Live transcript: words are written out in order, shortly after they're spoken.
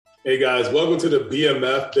Hey guys, welcome to the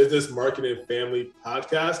BMF Business Marketing Family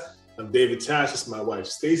Podcast. I'm David Tash. This is my wife,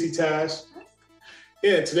 Stacy Tash.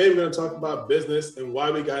 And today we're going to talk about business and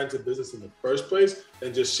why we got into business in the first place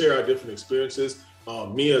and just share our different experiences.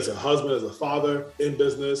 Me as a husband, as a father in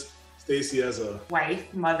business, Stacy as a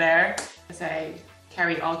wife, mother, as I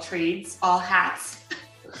carry all trades, all hats.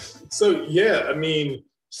 So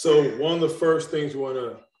one of the first things we want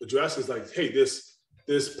to address is like, hey, this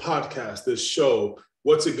podcast, this show,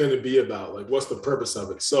 what's it going to be about? Like, what's the purpose of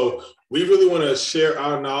it? So we really want to share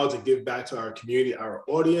our knowledge and give back to our community, our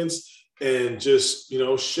audience, and just,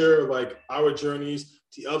 share like our journeys,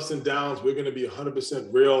 the ups and downs. We're going to be 100%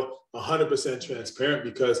 real, 100% transparent,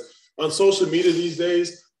 because on social media these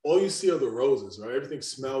days, all you see are the roses, right? Everything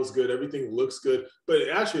smells good. Everything looks good. But in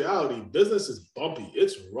actuality, business is bumpy.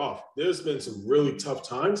 It's rough. There's been some really tough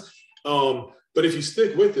times. But if you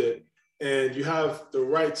stick with it, and you have the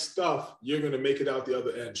right stuff, you're going to make it out the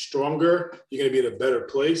other end stronger. You're going to be in a better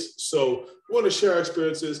place. So we want to share our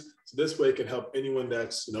experiences. So this way it can help anyone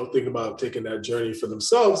that's, thinking about taking that journey for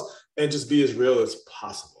themselves and just be as real as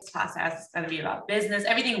possible. This podcast is going to be about business,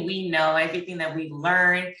 everything we know, everything that we've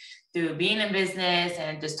learned through being in business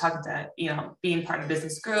and just talking to, being part of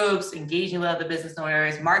business groups, engaging with other business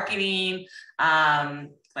owners, marketing,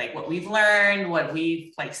 like what we've learned, what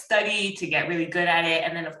we've studied to get really good at it.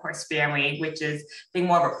 And then of course, family, which is I think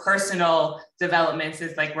more of a personal development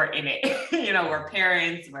since we're in it, we're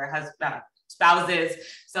parents, we're spouses.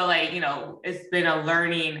 So it's been a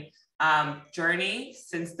learning journey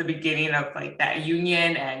since the beginning of that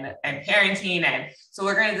union and parenting. And so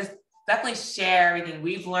we're going to just definitely share everything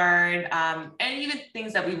we've learned and even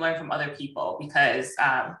things that we've learned from other people, because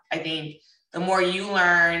I think the more you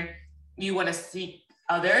learn, you want to seek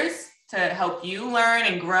others to help you learn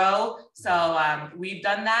and grow. So we've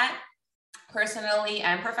done that personally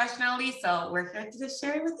and professionally. So we're here to just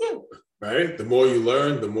share it with you. Right? The more you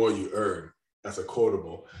learn, the more you earn. That's a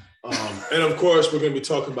quotable. And of course, we're going to be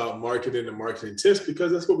talking about marketing and marketing tips,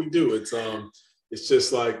 because that's what we do. It's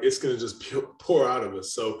just it's going to just pour out of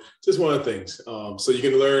us. So just one of the things. So you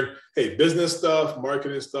can learn, hey, business stuff,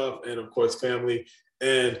 marketing stuff, and of course, family.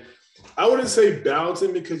 And I wouldn't say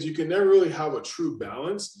balancing, because you can never really have a true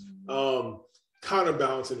balance.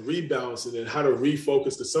 Counterbalancing, rebalancing, and how to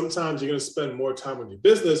refocus, because sometimes you're going to spend more time on your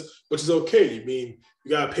business, which is okay. You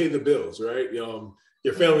got to pay the bills, right?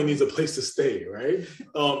 Your family needs a place to stay, right?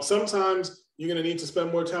 Sometimes you're going to need to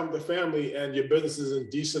spend more time with the family, and your business is in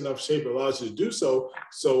decent enough shape that allows you to do so.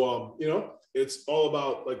 So, it's all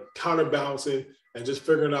about counterbalancing and just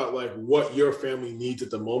figuring out what your family needs at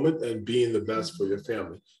the moment and being the best for your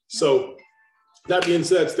family. So that being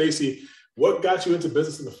said, Stacy, what got you into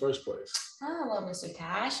business in the first place? Oh, well, Mr.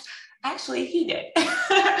 Tash, actually, he did.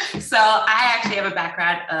 So I actually have a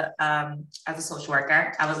background as a social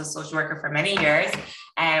worker. I was a social worker for many years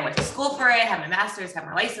and went to school for it, had my master's, had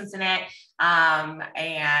my license in it.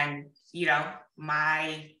 And,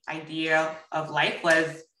 my idea of life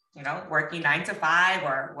was, working 9 to 5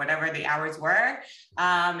 or whatever the hours were,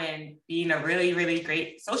 and being a really, really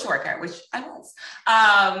great social worker, which I was.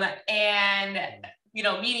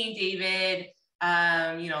 Meeting David,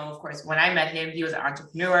 of course, when I met him, he was an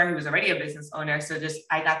entrepreneur. He was already a business owner. So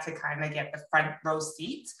I got to kind of get the front row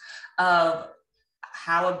seat of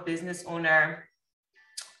how a business owner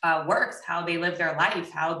works, how they live their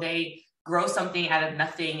life, how they grow something out of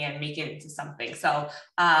nothing and make it into something. So,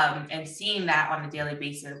 and seeing that on a daily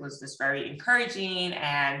basis was just very encouraging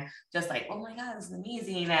and just oh my God, this is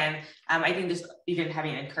amazing. And I think just even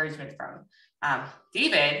having encouragement from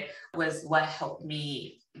David was what helped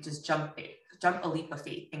me just jump a leap of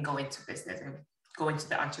faith and go into business and go into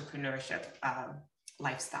the entrepreneurship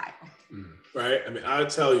lifestyle. Right. I mean, I'll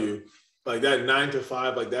tell you, that 9 to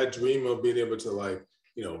 5, that dream of being able to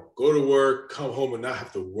go to work, come home and not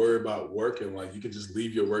have to worry about work, and you can just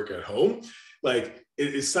leave your work at home.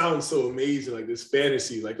 It sounds so amazing, this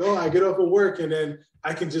fantasy, oh, I get off of work and then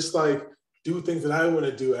I can just do things that I want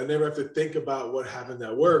to do. I never have to think about what happened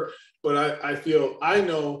at work. But I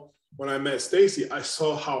know when I met Stacy, I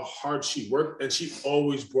saw how hard she worked, and she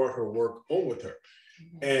always brought her work home with her.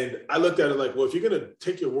 And I looked at it well, if you're going to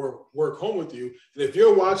take your work home with you, and if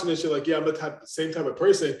you're watching this, you're yeah, I'm the same type of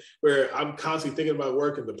person where I'm constantly thinking about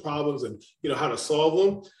work and the problems and, how to solve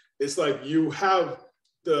them. It's you have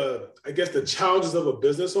the challenges of a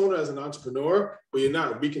business owner as an entrepreneur, but you're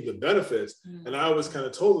not reaping the benefits. And I always kind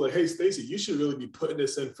of told her, hey, Stacy, you should really be putting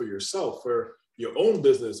this in for yourself, for your own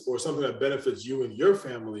business, or something that benefits you and your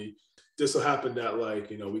family. Just so happened that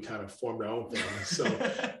we kind of formed our own family. So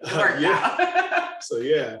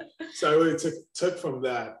So I really took from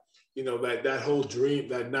that, that whole dream,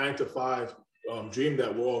 that 9 to 5 dream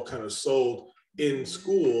that we're all kind of sold in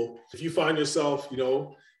school. If you find yourself,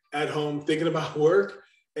 at home thinking about work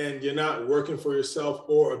and you're not working for yourself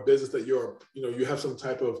or a business that you have some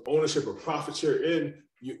type of ownership or profit share in,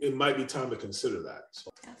 it might be time to consider that.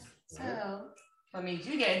 So what made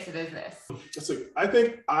you get into business? I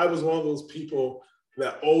think I was one of those people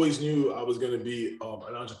that always knew I was going to be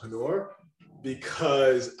an entrepreneur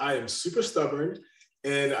because I am super stubborn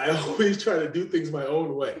and I always try to do things my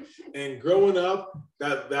own way. And growing up,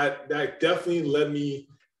 that definitely led me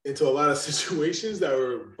into a lot of situations that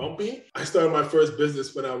were bumpy. I started my first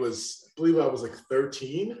business when I believe I was like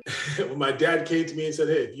 13. When my dad came to me and said,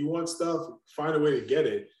 hey, if you want stuff, find a way to get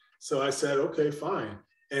it. So I said, okay, fine.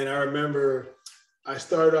 And I remember I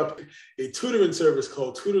started up a tutoring service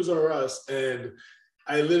called Tutors R Us, and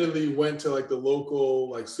I literally went to like the local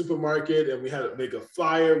like supermarket and we had to make a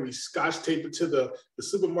flyer. We scotch taped it to the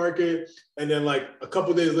supermarket. And then like a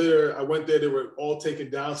couple of days later, I went there, they were all taken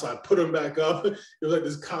down. So I put them back up. It was like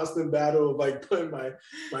this constant battle of like putting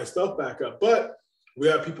my stuff back up. But we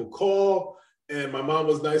had people call, and my mom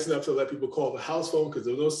was nice enough to let people call the house phone because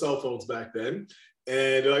there were no cell phones back then.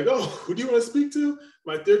 And they're like, oh, who do you want to speak to?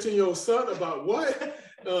 My 13-year-old son about what?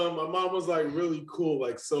 My mom was like really cool,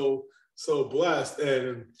 like so blessed.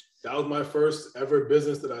 And that was my first ever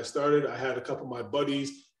business that I started. I had a couple of my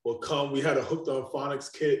buddies will come. We had a Hooked on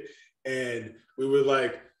Phonics kit, and we would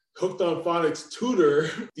like Hooked on Phonics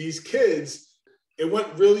tutor these kids. It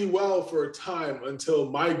went really well for a time until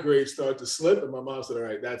my grades started to slip, and my mom said, all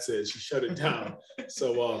right, that's it. She shut it down.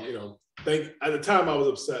 So, at the time I was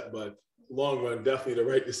upset, but long run, definitely the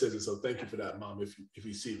right decision. So thank you for that, Mom, if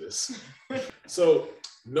you see this. So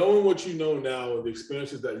knowing what you know now and the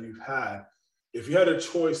experiences that you've had, if you had a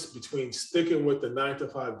choice between sticking with the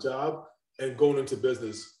 9-to-5 job and going into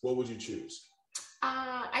business, what would you choose?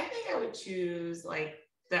 I think I would choose like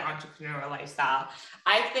the entrepreneurial lifestyle.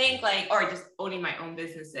 I think or just owning my own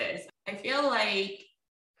businesses. I feel like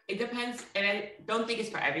it depends, and I don't think it's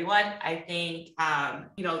for everyone. I think,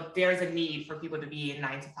 there's a need for people to be in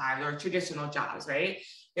 9-to-5 or traditional jobs, right?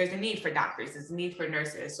 There's a need for doctors, there's a need for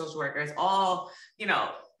nurses, social workers, all,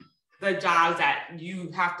 the jobs that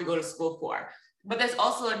you have to go to school for. But there's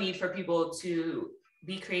also a need for people to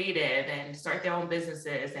be creative and start their own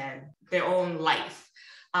businesses and their own life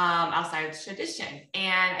outside of tradition.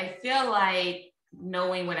 And I feel like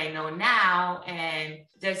knowing what I know now and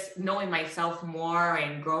just knowing myself more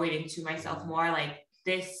and growing into myself more, like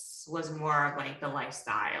this was more of like the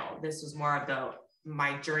lifestyle. This was more of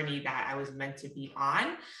my journey that I was meant to be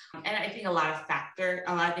on. And I think a lot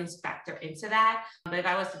of things factor into that. But if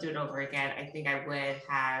I was to do it over again, I think I would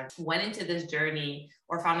have went into this journey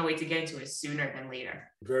or found a way to get into it sooner than later.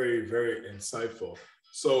 Very, very insightful.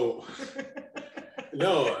 So,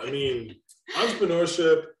 no, I mean,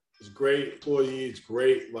 entrepreneurship is great. Employee, it's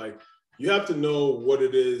great. Like, you have to know what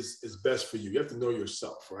it is best for you. You have to know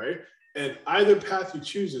yourself, right? And either path you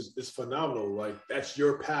choose is phenomenal. Like, that's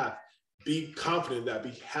your path. Be confident in that,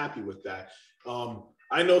 be happy with that.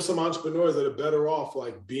 I know some entrepreneurs that are better off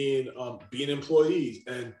like being employees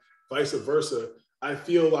and vice versa. I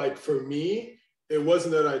feel like for me, it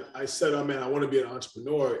wasn't that I said, oh man, I want to be an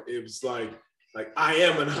entrepreneur. It was like I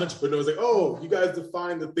am an entrepreneur. It's like, oh, you guys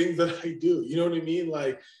define the things that I do. You know what I mean?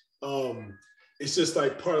 Like, it's just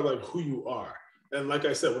like part of like who you are. And like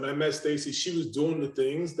I said, when I met Stacy, she was doing the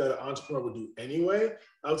things that an entrepreneur would do anyway.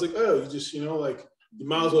 I was like, oh, you just, you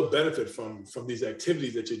might as well benefit from these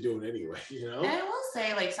activities that you're doing anyway, And I will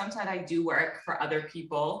say, like, sometimes I do work for other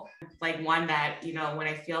people, like one that, when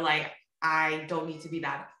I feel like I don't need to be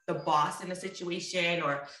the boss in a situation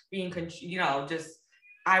or being,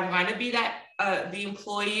 I want to be that, the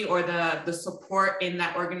employee or the support in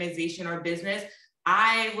that organization or business,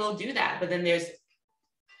 I will do that. But then there's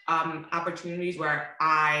opportunities where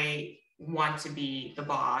I want to be the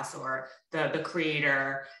boss or the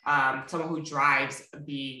creator, someone who drives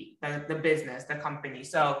the business, the company.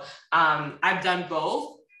 So I've done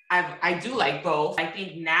both. I do like both. I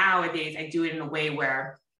think nowadays I do it in a way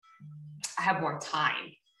where I have more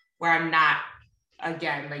time, where I'm not,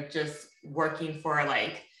 again, like just working for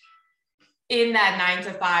like in that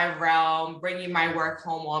 9-to-5 realm, bringing my work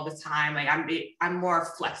home all the time. Like I'm more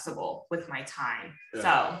flexible with my time. Yeah.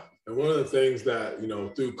 So. And one of the things that,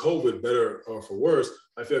 through COVID, better or for worse,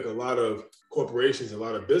 I feel like a lot of corporations, a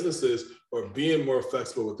lot of businesses are being more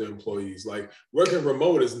flexible with their employees. Like working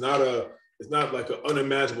remote is not like an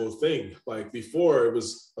unimaginable thing. Like before, it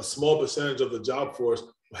was a small percentage of the job force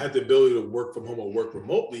had the ability to work from home or work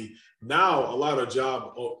remotely. Now, a lot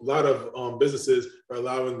of businesses are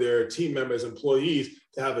allowing their team members, employees,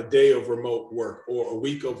 to have a day of remote work or a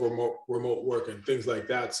week of remote work and things like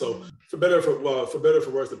that. So, for better or for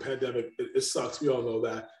worse, the pandemic it sucks. We all know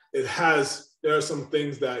that there are some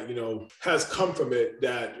things that has come from it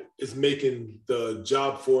that is making the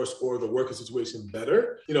job force or the working situation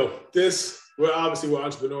better. We're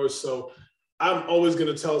entrepreneurs, so I'm always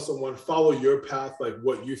going to tell someone, follow your path, like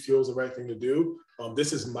what you feel is the right thing to do.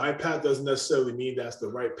 This is my path, doesn't necessarily mean that's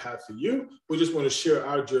the right path for you. We just want to share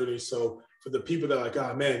our journey. So for the people that are like,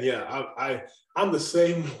 oh man, yeah, I'm the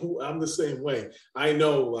same way. I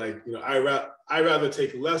know, I rather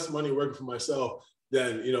take less money working for myself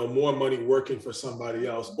than, more money working for somebody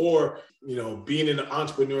else, or, being in an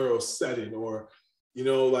entrepreneurial setting, or,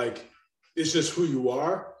 it's just who you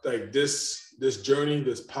are. Like this journey,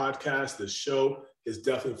 this podcast, this show is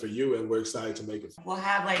definitely for you, and we're excited to make it. We'll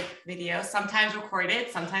have videos, sometimes recorded,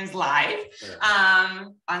 sometimes live,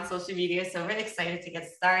 on social media. So we're excited to get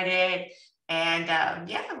started. And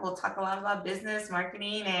we'll talk a lot about business,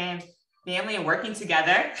 marketing, and family, and working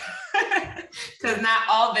together. Because not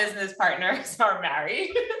all business partners are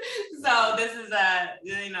married. So this is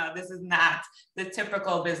this is not the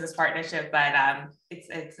typical business partnership, but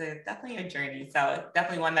it's definitely a journey. So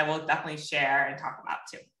definitely one that we'll definitely share and talk about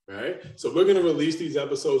too. Right. So we're going to release these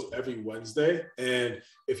episodes every Wednesday. And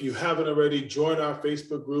if you haven't already, join our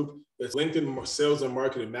Facebook group. It's LinkedIn Sales and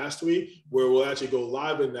Marketing Mastery, where we'll actually go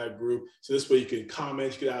live in that group. So this way you can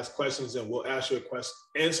comment, you can ask questions, and we'll answer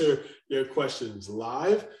your questions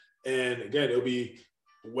live. And again, it'll be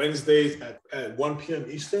Wednesdays at 1 p.m.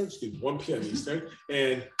 Eastern.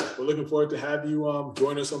 And we're looking forward to have you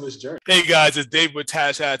join us on this journey. Hey guys, it's Dave with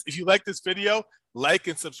Tash Ads. If you like this video, like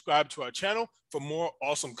and subscribe to our channel for more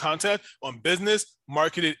awesome content on business,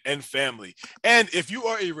 marketing, and family. And if you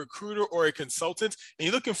are a recruiter or a consultant and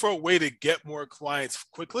you're looking for a way to get more clients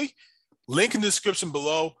quickly, link in the description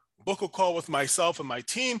below. Book a call with myself and my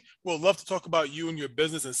team. We'll love to talk about you and your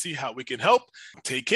business and see how we can help. Take care.